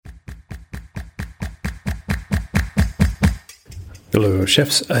Hello,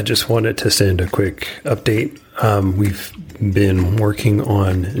 chefs. I just wanted to send a quick update. We've been working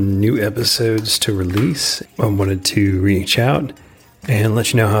on new episodes to release. I wanted to reach out and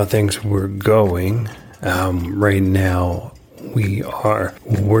let you know how things were going. Right now, we are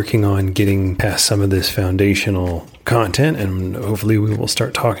working on getting past some of this foundational content, and hopefully we will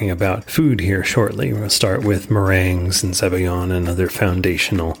start talking about food here shortly. We'll start with meringues and sabayon and other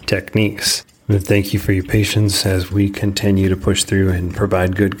foundational techniques. Thank you for your patience as we continue to push through and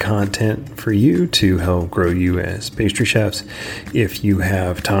provide good content for you to help grow you as pastry chefs. If you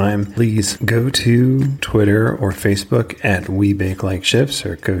have time, please go to Twitter or Facebook at We Bake Like Chefs,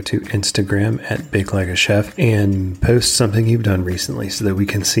 or go to Instagram at Bake Like a Chef and post something you've done recently so that we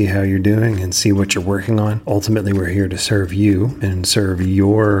can see how you're doing and see what you're working on. Ultimately, we're here to serve you and serve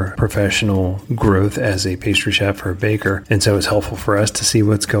your professional growth as a pastry chef or a baker. And so it's helpful for us to see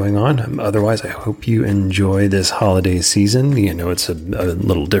what's going on. Otherwise, I hope you enjoy this holiday season. You know, it's a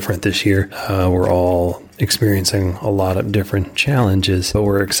little different this year. We're all experiencing a lot of different challenges, but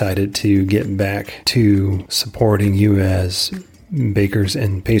we're excited to get back to supporting you as bakers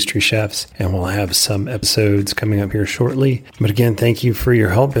and pastry chefs, and we'll have some episodes coming up here shortly. But again, thank you for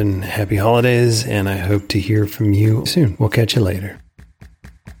your help and happy holidays, and I hope to hear from you soon. We'll catch you later.